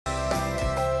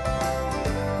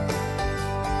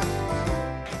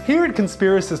Here at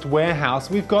Conspiracist Warehouse,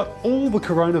 we've got all the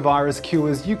coronavirus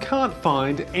cures you can't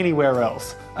find anywhere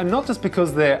else. And not just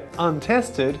because they're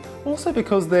untested, also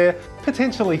because they're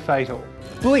potentially fatal.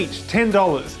 Bleach,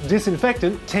 $10.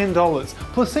 Disinfectant, $10.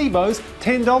 Placebos,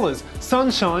 $10.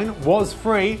 Sunshine was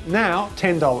free, now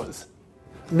 $10.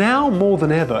 Now more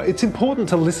than ever, it's important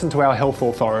to listen to our health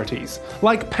authorities,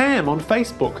 like Pam on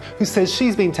Facebook, who says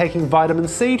she's been taking vitamin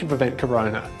C to prevent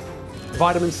corona.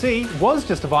 Vitamin C was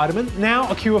just a vitamin, now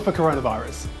a cure for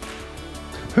coronavirus.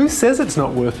 Who says it's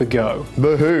not worth a go?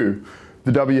 The WHO,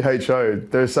 the WHO,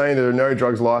 they're saying there are no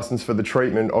drugs licensed for the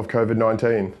treatment of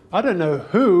Covid-19. I don't know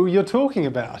who you're talking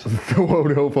about. The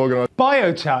World Health Organization.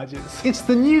 Biochargers. It's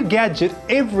the new gadget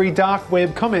every dark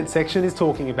web comment section is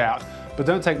talking about. But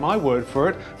don't take my word for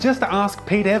it, just ask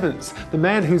Pete Evans, the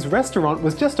man whose restaurant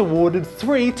was just awarded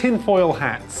 3 tinfoil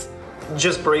hats.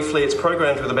 Just briefly, it's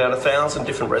programmed with about 1,000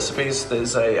 different recipes.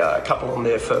 There's a couple on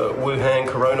there for Wuhan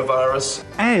coronavirus.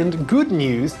 And good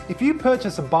news, if you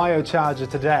purchase a biocharger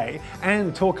today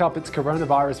and talk up its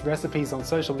coronavirus recipes on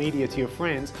social media to your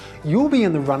friends, you'll be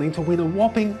in the running to win a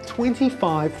whopping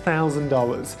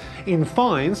 $25,000 in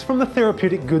fines from the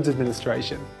Therapeutic Goods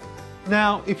Administration.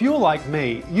 Now, if you're like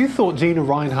me, you thought Gina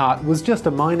Reinhardt was just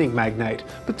a mining magnate,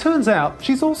 but turns out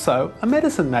she's also a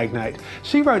medicine magnate.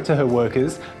 She wrote to her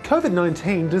workers,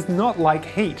 "COVID-19 does not like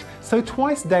heat, so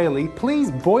twice daily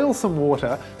please boil some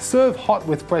water, serve hot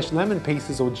with fresh lemon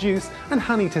pieces or juice, and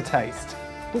honey to taste."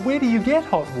 But where do you get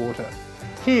hot water?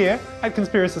 Here at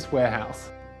Conspiracist Warehouse.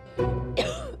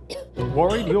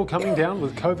 Worried you're coming down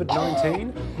with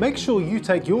COVID-19? Make sure you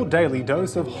take your daily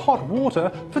dose of hot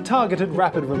water for targeted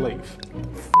rapid relief.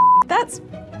 That's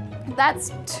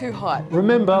too hot.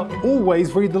 Remember,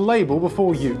 always read the label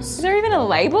before use. Is there even a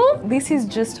label? This is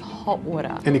just hot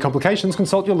water. Any complications,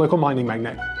 consult your local mining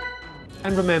magnate.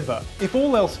 And remember, if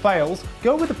all else fails,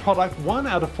 go with the product 1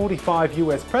 out of 45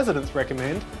 US presidents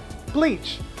recommend,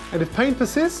 bleach. And if pain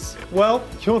persists, well,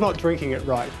 you're not drinking it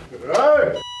right.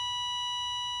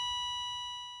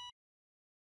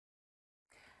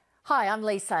 Hi, I'm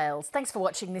Lee Sales. Thanks for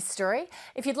watching this story.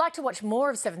 If you'd like to watch more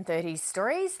of 730's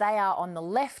stories, they are on the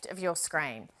left of your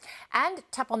screen. And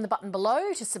tap on the button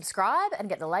below to subscribe and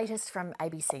get the latest from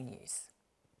ABC News.